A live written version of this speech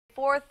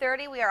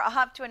4:30, we are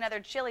off to another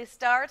chilly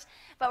start,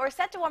 but we're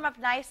set to warm up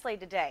nicely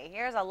today.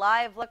 Here's a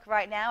live look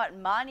right now at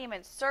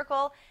Monument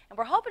Circle, and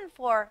we're hoping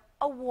for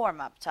a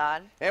warm-up,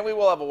 Todd. And we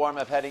will have a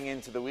warm-up heading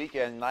into the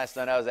weekend. Last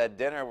night I was at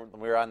dinner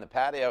when we were on the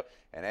patio,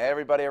 and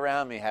everybody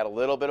around me had a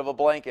little bit of a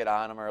blanket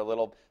on them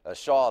or a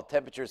shawl.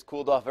 Temperatures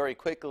cooled off very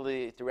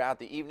quickly throughout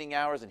the evening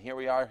hours, and here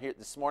we are here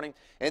this morning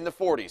in the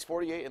 40s.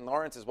 48 in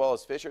Lawrence as well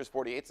as Fishers.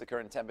 48 is the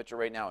current temperature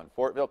right now in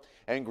Fortville.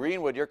 And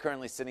Greenwood, you're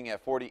currently sitting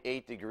at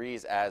 48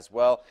 degrees as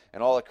well.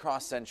 And all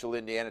across central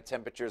Indiana,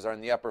 temperatures are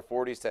in the upper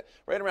 40s to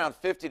right around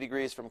 50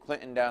 degrees from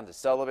Clinton down to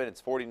Sullivan.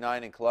 It's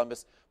 49 in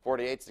Columbus.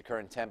 48 is the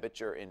current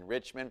temperature in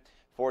Richmond.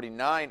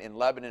 49 in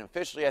Lebanon.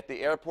 Officially at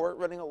the airport,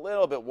 running a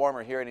little bit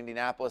warmer here in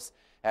Indianapolis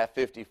at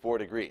 54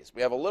 degrees.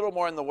 We have a little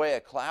more in the way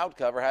of cloud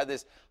cover. Had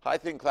this high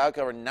thin cloud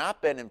cover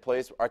not been in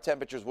place, our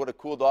temperatures would have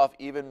cooled off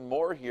even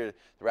more here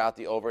throughout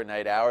the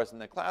overnight hours. And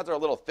the clouds are a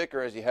little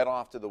thicker as you head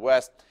off to the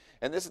west.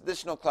 And this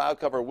additional cloud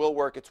cover will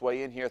work its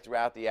way in here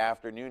throughout the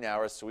afternoon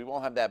hours, so we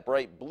won't have that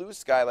bright blue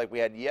sky like we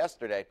had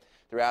yesterday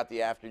throughout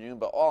the afternoon.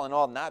 But all in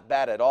all, not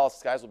bad at all.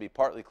 Skies will be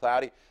partly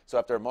cloudy, so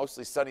after a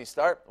mostly sunny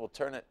start, we'll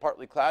turn it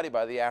partly cloudy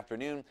by the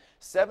afternoon.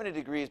 70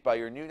 degrees by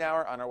your noon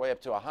hour, on our way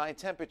up to a high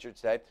temperature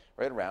today,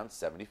 right around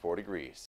 74 degrees.